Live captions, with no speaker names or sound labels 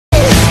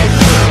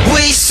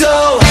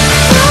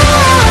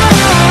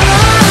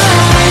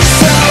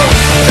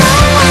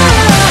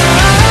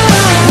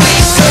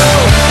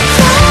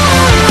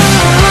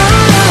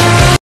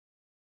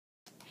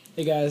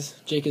Hey guys,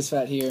 Jake is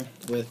Fat here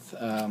with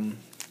a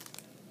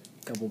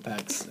couple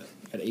packs.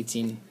 Got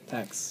 18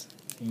 packs.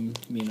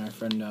 Me and our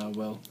friend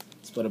Will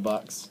split a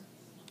box.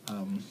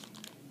 So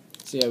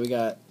yeah, we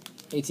got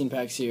 18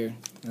 packs here.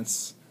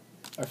 That's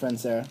our friend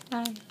Sarah.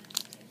 Hi.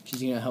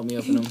 She's gonna help me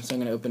open them. So I'm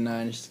gonna open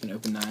 9. She's gonna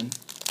open 9.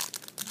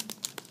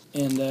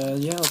 And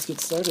yeah, let's get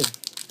started.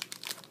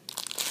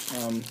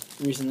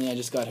 Recently I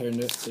just got her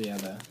into it, so yeah,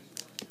 the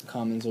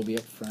commons will be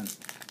up front.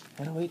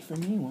 Gotta wait for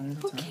me one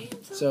at a time.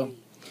 So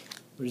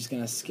we're just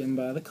gonna skim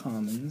by the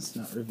commons,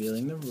 not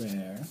revealing the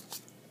rare.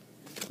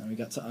 Now we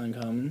got to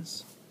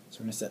uncommons, so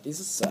we're gonna set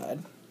these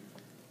aside.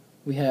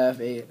 We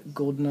have a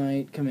Gold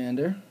Knight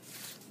Commander.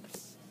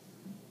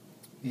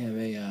 We have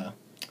a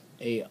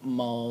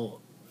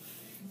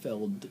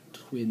Malfeld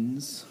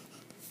Twins.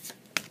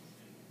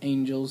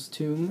 Angel's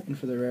Tomb, and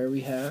for the rare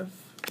we have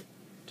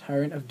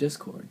Tyrant of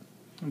Discord.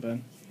 Not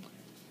bad.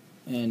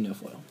 And no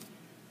foil.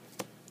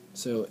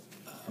 So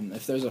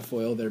if there's a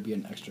foil, there'd be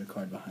an extra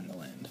card behind the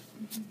land.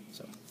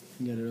 So you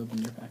can get it open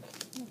in your pack.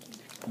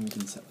 And we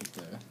can set like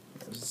the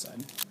rares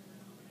aside.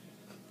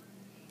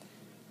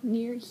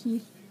 Near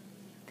Heath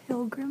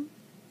Pilgrim.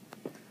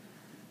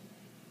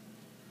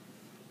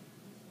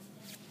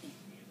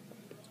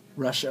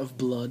 Rush of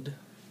Blood.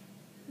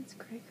 That's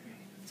great.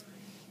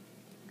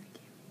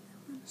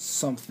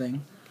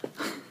 Something.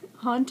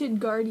 Haunted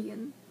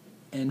Guardian.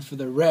 And for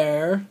the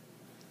rare,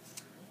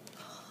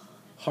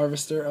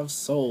 Harvester of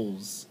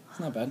Souls. It's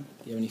not bad. Do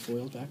you have any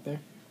foils back there?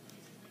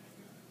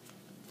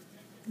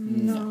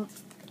 No. Alright,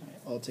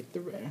 I'll take the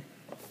rare.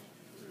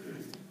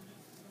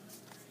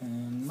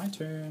 And my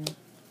turn.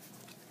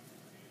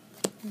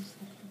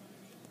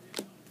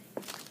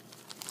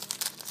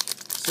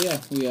 So yeah,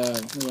 we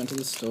went to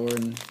the store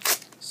and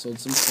sold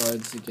some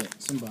cards to get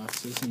some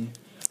boxes, and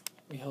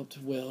we helped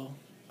Will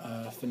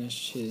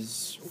finish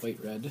his white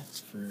red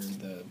for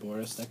the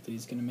Boros deck that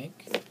he's gonna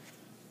make.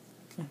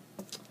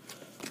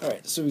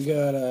 Alright, so we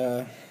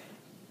got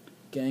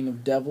Gang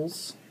of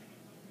Devils,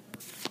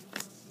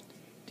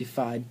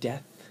 Defy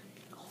Death,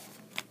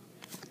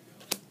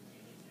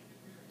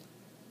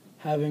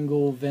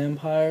 Havengul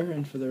Vampire,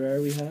 and for the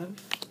rare we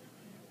have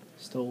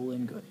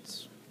Stolen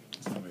Goods.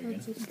 That's not very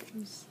good.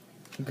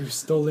 Goose,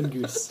 stolen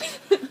goose.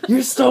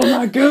 You stole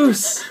my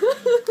goose!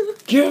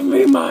 Give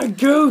me my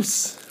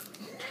goose!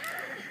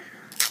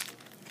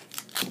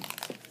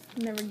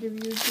 Never give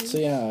you a goose. So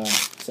yeah,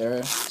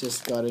 Sarah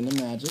just got into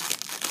Magic.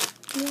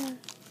 Yeah.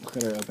 Look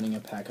at her opening a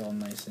pack all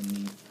nice and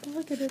neat.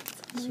 Look at it.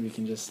 So we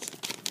can just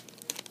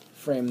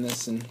frame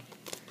this and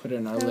put it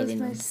in our That living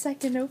was my room.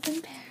 second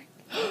open pack.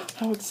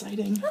 How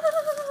exciting!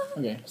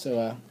 Okay,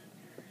 so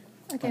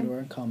Okay. onto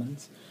our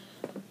commons.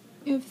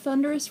 You have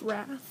Thunderous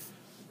Wrath.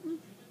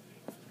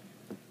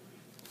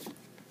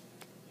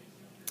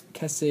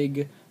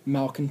 Kessig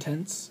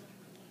Malcontents.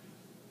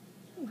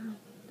 Wow,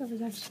 that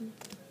was actually...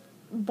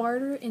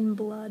 Barter in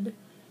Blood.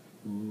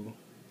 Ooh.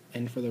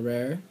 And for the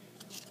rare.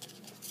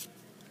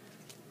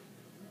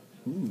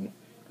 Ooh.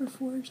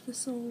 Reforge the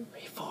Soul.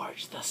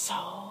 Reforge the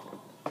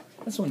Soul.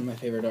 That's one of my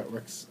favorite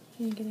artworks.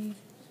 You didn't get any.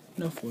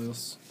 No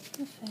foils.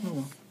 Okay. Oh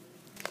well.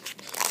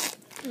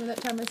 Remember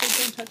that time I said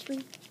don't touch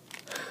me?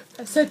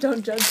 I said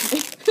don't judge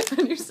me.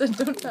 And you said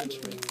don't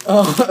touch me.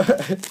 Oh.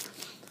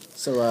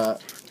 So,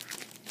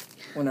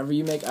 whenever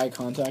you make eye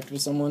contact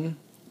with someone,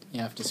 you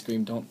have to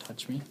scream, "Don't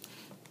touch me."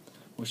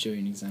 We'll show you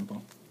an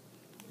example.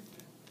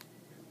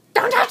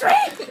 Don't touch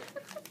me!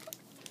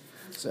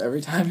 So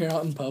every time you're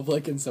out in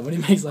public and somebody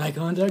makes eye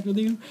contact with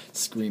you,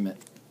 scream it.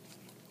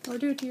 Or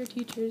do it to your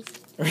teachers.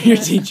 Or your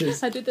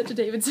teachers. I did that to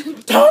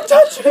Davidson. Don't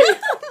touch me!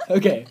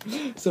 Okay,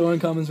 so on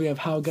commons we have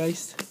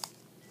Howgeist,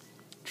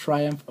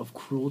 Triumph of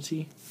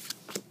Cruelty,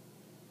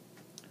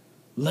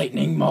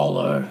 Lightning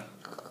Mauler.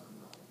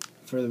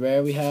 For the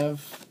rare we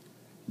have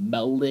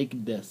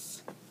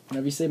Malignus.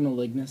 Whenever you say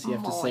Malignus, you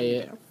have to say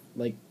it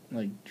like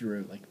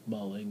Drew, like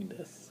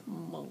Malignus.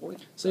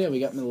 So yeah, we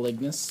got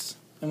Malignus,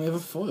 and we have a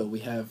foil. We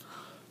have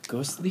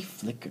Ghostly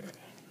Flicker.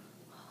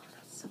 Oh,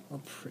 that's so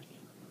pretty.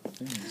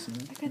 I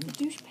got the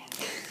douchebag.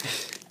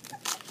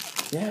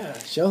 Yeah,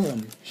 show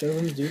them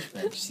the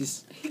douchebag.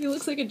 She's He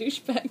looks like a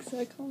douchebag, so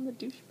I call him the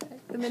douchebag.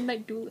 The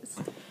Midnight Duelist.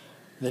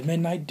 the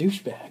Midnight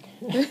Douchebag.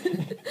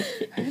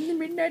 I'm the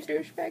Midnight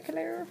Douchebag,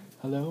 hello.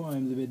 Hello,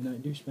 I'm the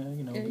Midnight Douchebag,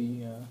 and I'll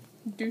be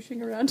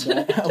Douching around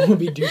I tonight. will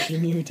be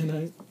douching you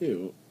tonight.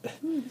 Ew.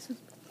 Ooh, this was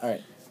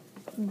Alright.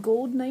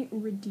 Gold Knight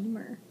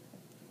Redeemer.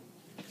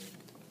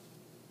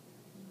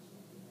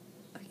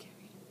 I can't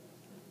read.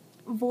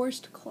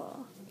 Vorst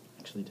Claw.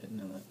 Actually didn't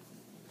know that.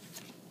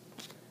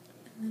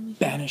 And then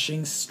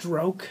Banishing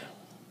Stroke.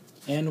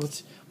 And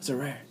what's a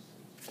rare?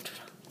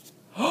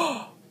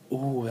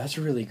 Ooh, that's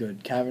really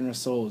good. Cavern of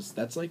Souls.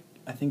 That's like,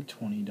 I think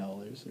 $20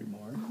 or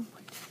more. Oh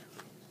my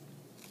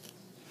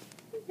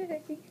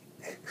god. Yay.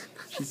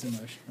 She's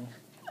emotional.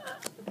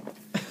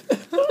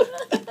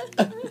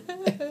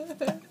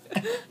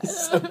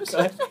 So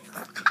good.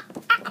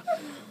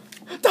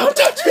 Don't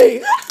touch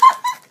me!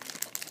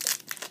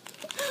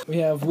 We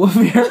have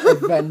Wolfmere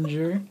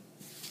Avenger,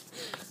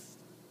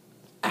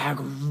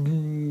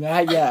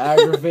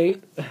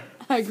 Aggravate.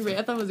 Aggravate.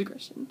 I thought it was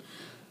aggression.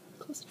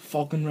 Close.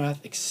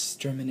 Falconwrath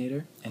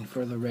Exterminator. And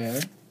for the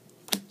rare,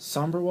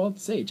 Somberwald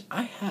Sage.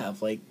 I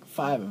have like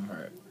 5 of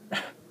her.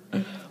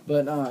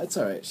 But it's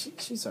alright.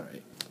 She's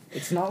alright.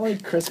 It's not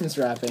like Christmas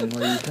wrapping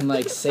where you can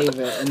like save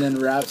it and then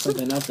wrap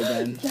something up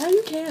again. Yeah,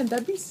 you can.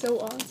 That'd be so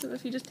awesome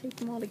if you just take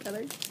them all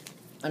together.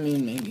 I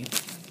mean, maybe.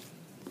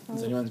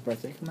 Is anyone's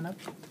birthday coming up?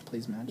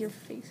 Please, man. Your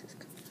face is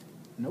coming.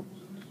 Nope.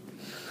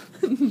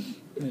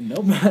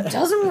 Nope.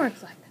 Doesn't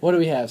work like that. What do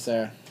we have,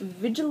 Sarah?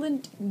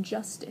 Vigilant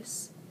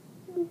Justice.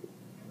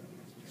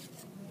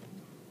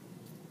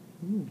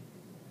 Ooh.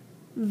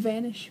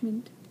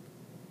 Vanishment.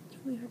 It's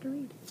really hard to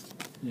read.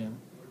 Yeah.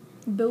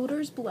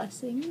 Builder's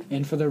Blessing.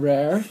 And for the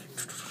rare,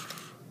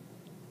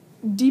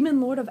 Demon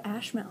Lord of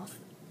Ashmouth.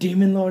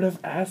 Demon Lord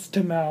of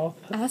Astamouth.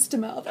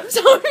 Astamouth. I'm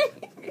sorry.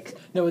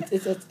 No,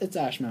 it's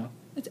Ashmouth.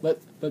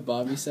 But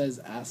Bobby says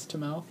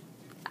Astamouth.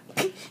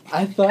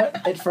 I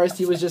thought at first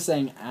he was just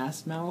saying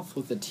ass mouth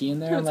with a T in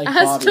there. I'm like,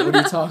 Bobby, what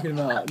are you talking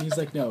about? And he's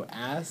like, no,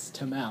 ass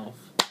to mouth.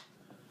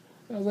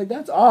 And I was like,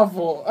 that's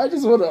awful. I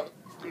just want to.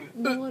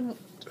 No one.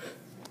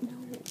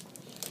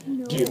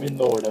 No. Demon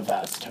Lord of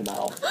ass to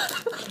mouth.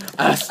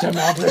 Ass to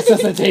mouth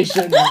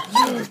resuscitation. They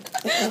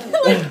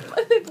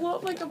blow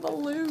up like a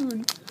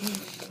balloon.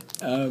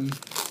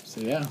 So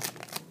yeah.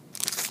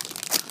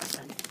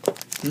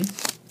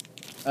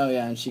 Oh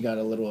yeah, and she got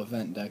a little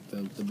event deck,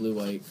 the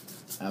blue-white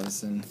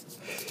Avacyn.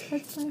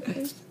 That's my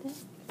first deck.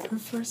 Her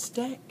first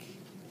deck.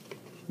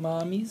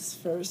 Mommy's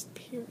first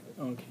period.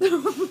 Okay.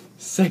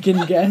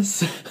 Second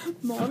guess.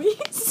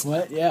 Mommy's?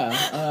 What?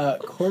 Yeah.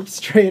 Corpse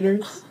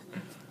Traders.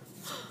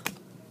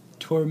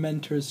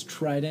 Tormentor's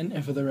Trident,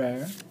 and for the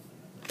rare,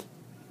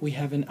 we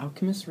have an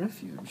Alchemist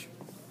Refuge.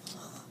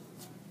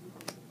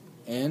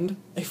 And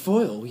a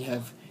foil. We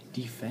have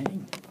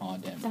Defang. Aw,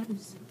 damn. That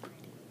is so pretty.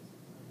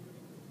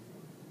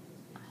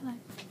 I like.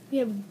 We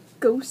have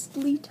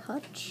Ghostly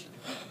Touch.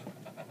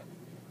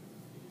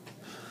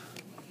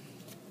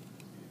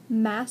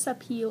 Mass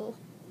Appeal.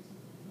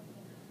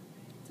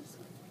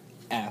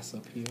 Ass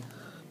appeal.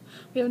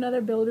 We have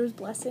another Builder's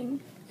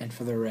Blessing. And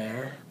for the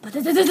rare,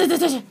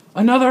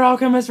 another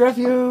Alchemist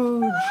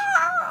Refuge!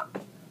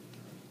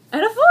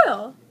 And a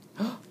foil!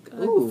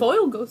 Ooh.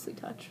 Foil Ghostly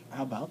Touch.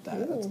 How about that?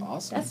 Ooh, That's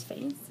awesome. That's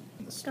fancy.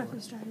 Store. Dr.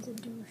 Strahd is a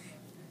douche.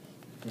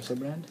 Brussels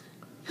brand?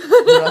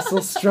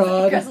 Brussels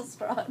Strahd. Brussels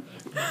Sprout.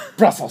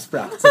 Brussels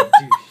sprouts. A douche.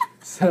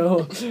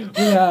 So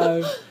we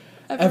have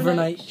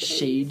Evernight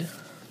Shade.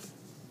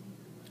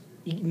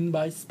 Eaten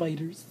by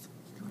Spiders.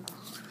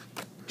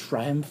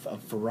 Triumph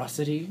of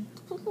Ferocity.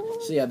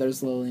 So yeah,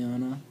 there's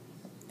Liliana.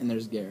 And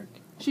there's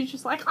Garrick. She's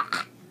just like...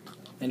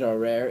 And our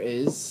rare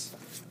is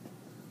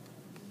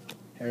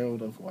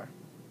Herald of War.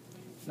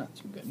 Not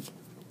too good.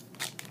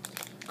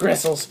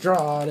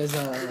 Griselstrahd is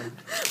a...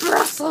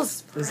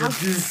 Brussels Is a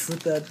douche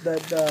with the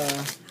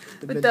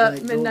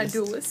Midnight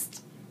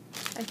Duelist.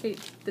 I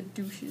hate the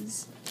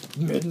douches.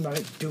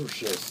 Midnight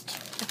Douchist.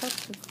 I thought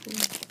so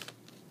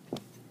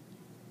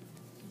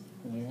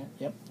cool.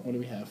 Yep. What do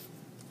we have?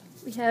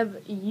 We have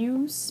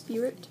You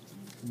Spirit.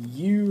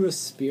 You a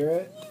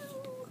spirit.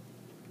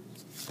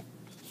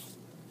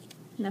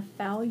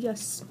 Nephalia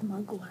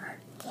Smuggler.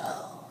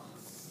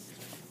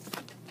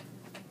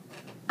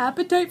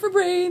 Appetite for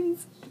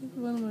Brains.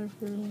 One of my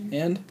favorite ones.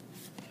 And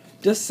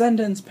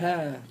Descendants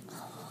Path.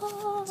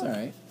 Oh. It's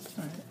alright.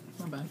 Alright.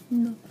 Not bad.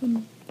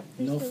 Nothing.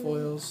 No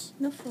foils.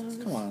 No foils.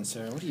 Come on,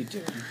 Sarah. What are you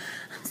doing?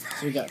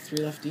 So we got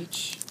 3 left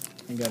each.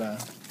 We got a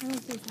I don't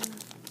think that.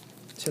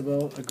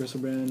 Tybalt, a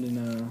Griselbrand, and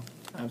a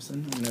Avacyn.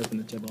 I'm going to open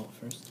the Tybalt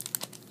first.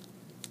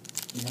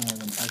 We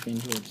have an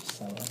Archangel,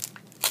 Gisela,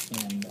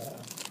 and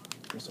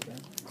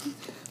Griselbrand.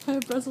 I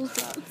have Brussels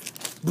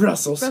sprouts.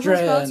 Brussels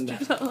Strand!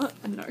 Sprouts,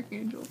 an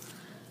Archangel.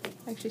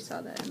 I actually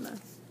saw that in the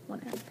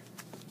one app.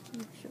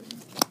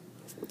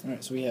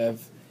 Alright, so we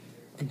have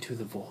Into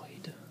the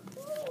Void.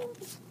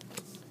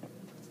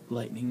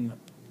 Lightning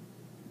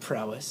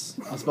Prowess.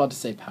 I was about to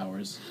say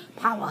powers.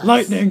 Powers.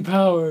 Lightning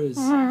Powers!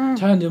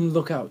 Tandem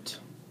Lookout.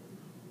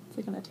 It's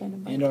like on a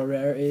tandem bike. And our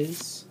rare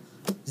is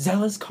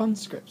Zealous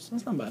Conscripts.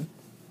 That's not bad.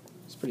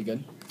 It's pretty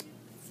good.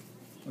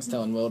 I was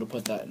telling Will to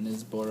put that in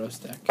his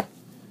Boros deck.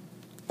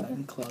 That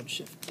and Cloud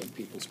Shift dead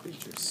people's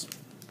creatures.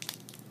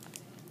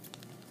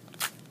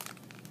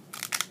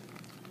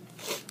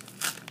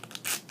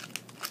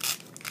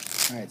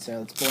 Alright, so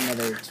let's pull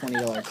another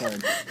 $20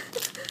 card.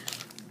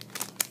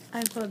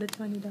 I pulled a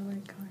 $20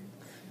 card.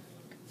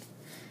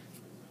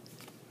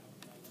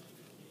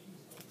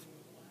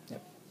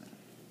 Yep.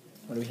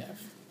 What do we have?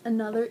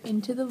 Another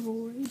Into the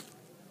Void.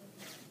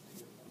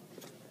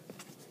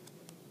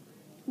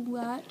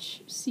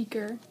 Latch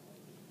Seeker.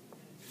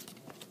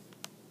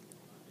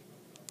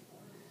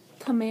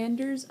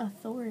 Commander's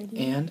Authority.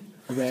 And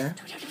a rare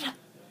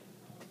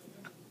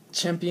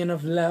Champion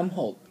of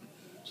Lamholt.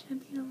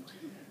 Champion of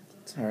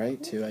It's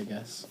alright too, I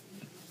guess.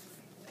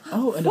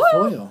 Oh, and a What?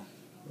 foil.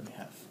 What do we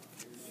have?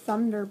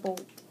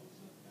 Thunderbolt.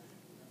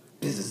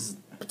 Bzzz.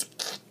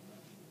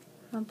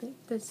 I don't think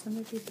does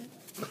Thunder do that.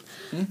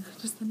 Hmm?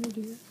 Does Thunder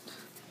do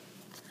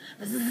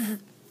that?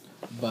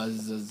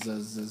 Buzz.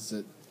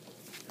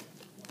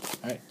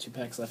 Alright, 2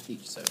 packs left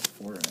each, so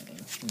 4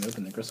 remaining. I'm gonna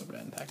open the Crystal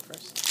Brand pack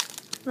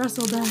first.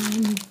 Russell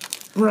Brand.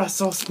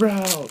 Brussels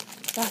sprout!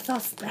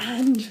 Brussels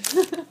Brand.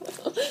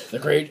 The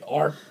great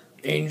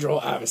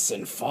Archangel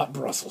Avacyn fought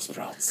Brussels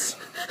sprouts.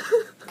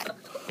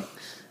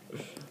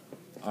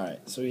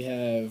 Alright, so we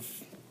have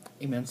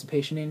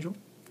Emancipation Angel.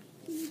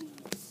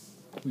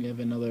 We have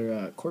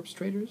another Corpse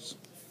Traders.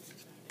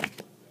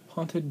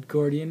 Haunted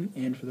Guardian,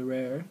 and for the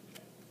rare,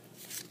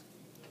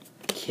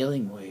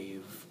 Killing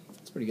Wave.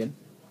 That's pretty good.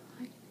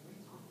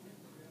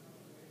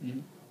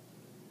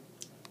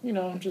 You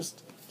know,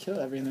 just kill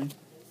everything.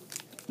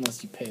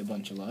 Unless you pay a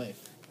bunch of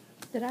life.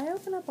 Did I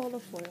open up all the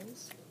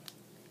foils?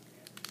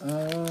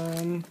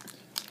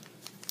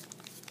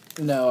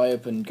 No, I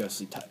opened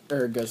Ghostly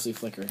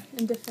Flicker.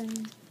 And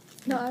Defang.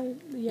 No,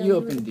 you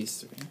opened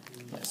these 3.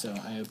 Yeah, so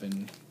I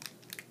opened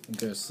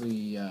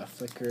Ghostly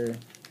Flicker.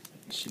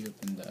 She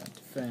opened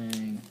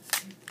Defang,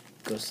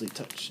 Ghostly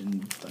Touch,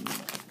 and Thunder.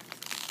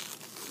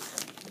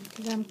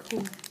 Because I'm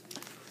cool.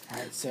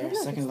 Alright, Sarah,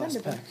 second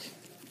last pack.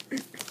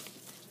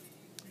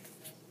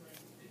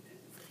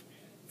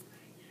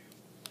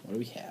 What do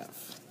we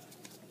have?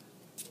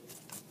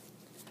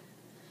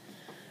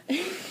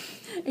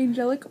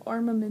 Angelic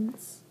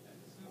Armaments.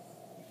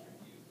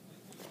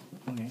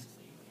 Okay.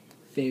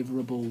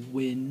 Favorable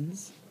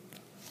Winds.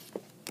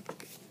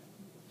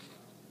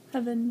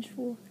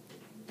 Avengeful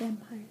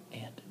Vampire.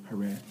 And her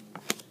rare,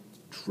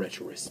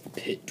 Treacherous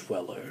Pit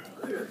Dweller.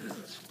 Oh, very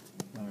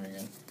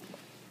good.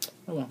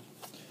 Oh well.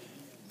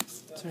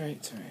 It's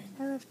alright,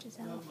 I left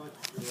Giselle.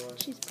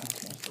 She's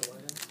okay.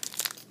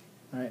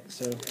 Alright,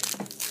 so I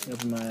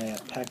open my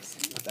packs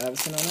with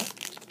Avacyn on it.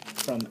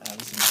 From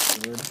Avacyn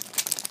Sword.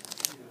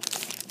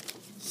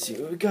 See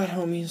what we got,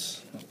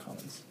 homies. No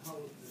comments.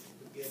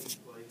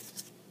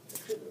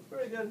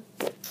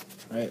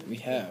 Alright, we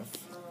have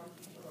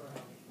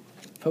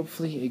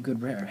hopefully a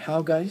good rare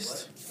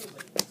Howgeist.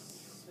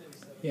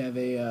 We have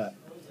a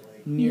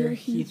Near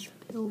Heath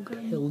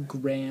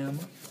Pilgrim.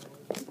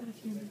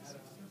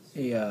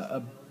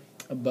 A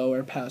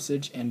Bower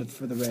Passage, and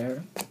for the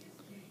rare,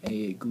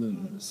 a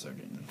Gloom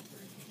Surgeon.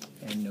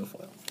 And no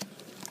foil.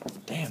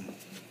 Damn.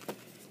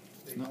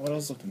 Not what I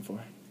was looking for.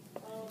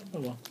 Oh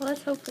well. Well,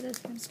 let's hope for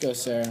this one. Let's go,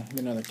 Sarah. Get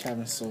another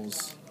Cavern of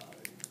Souls.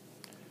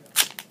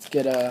 Let's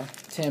get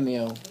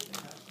Tameo.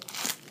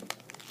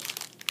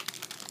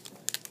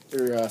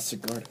 Or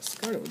Sigarda.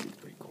 Sigarda would be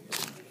pretty cool.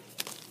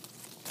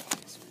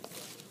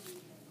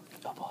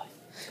 Oh boy.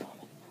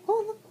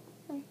 Oh, look.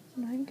 Oh,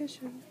 I'm not even going to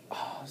show you.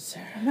 Oh,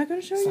 Sarah. I'm not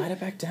going to show you. Slide it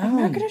back down. I'm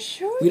not going to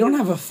show you. We don't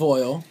have a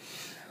foil.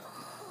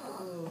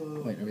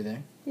 Wait, are we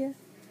there? Yeah.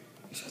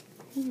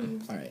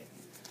 Alright.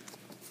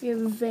 We have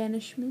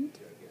Vanishment.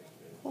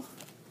 Oh.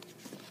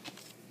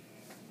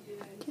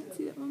 Can't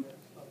see that one.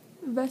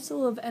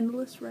 Vessel of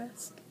Endless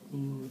Rest.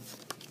 Ooh.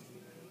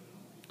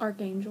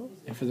 Archangel.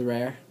 And for the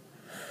rare,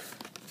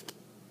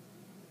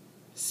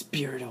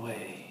 Spirit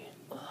Away.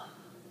 Oh.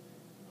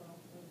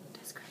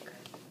 Discracker.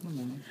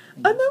 And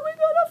And then we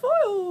got a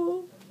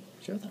foil.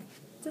 show them.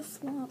 It's a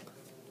swamp.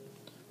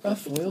 A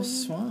foil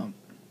swamp.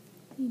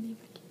 You never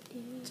get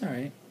it. It's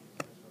alright.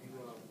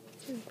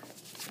 It's really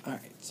good.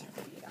 Alright, Sarah.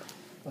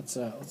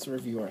 Let's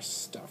review our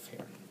stuff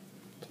here.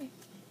 Okay.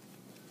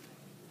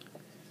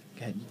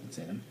 Go ahead, you can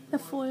say them. The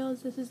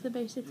foils, this is the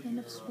basic land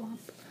of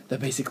swamp. The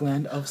basic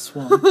land of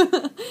swamp.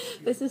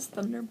 This is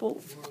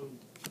Thunderbolt.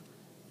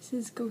 This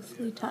is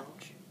Ghostly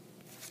Touch.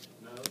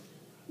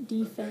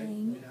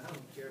 Defang.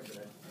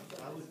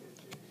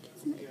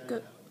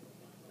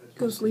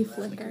 Ghostly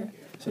Flicker.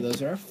 So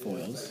those are our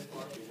foils.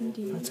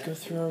 Indeed. Let's go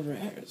through our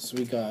rares.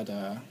 We got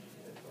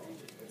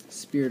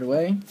Spirit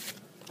Away,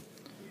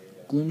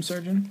 Gloom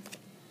Surgeon,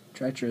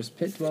 Treacherous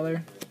Pit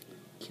Dweller,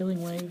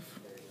 Killing Wave,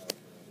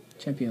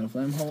 Champion of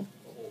Lamholt,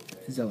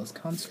 Zealous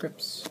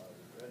Conscripts,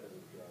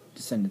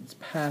 Descendant's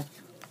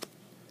Path,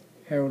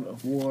 Herald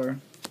of War,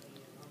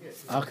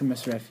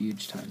 Alchemist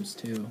Refuge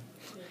 ×2,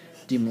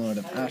 Demon Lord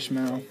of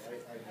Ashmouth,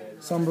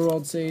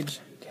 Somberwald Sage,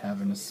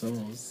 Cavern of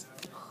Souls,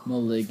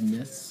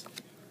 Malignus,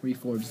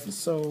 Reforge the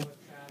Soul,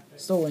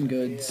 Stolen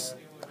Goods,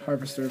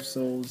 Harvester of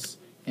Souls,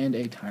 and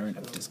a Tyrant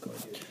of Discord.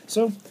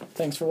 So,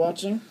 thanks for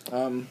watching.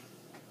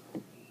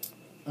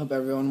 Hope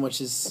everyone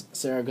wishes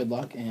Sarah good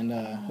luck and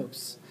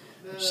hopes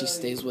she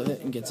stays with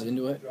it and gets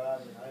into it.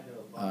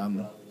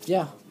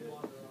 Yeah.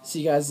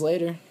 See you guys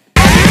later.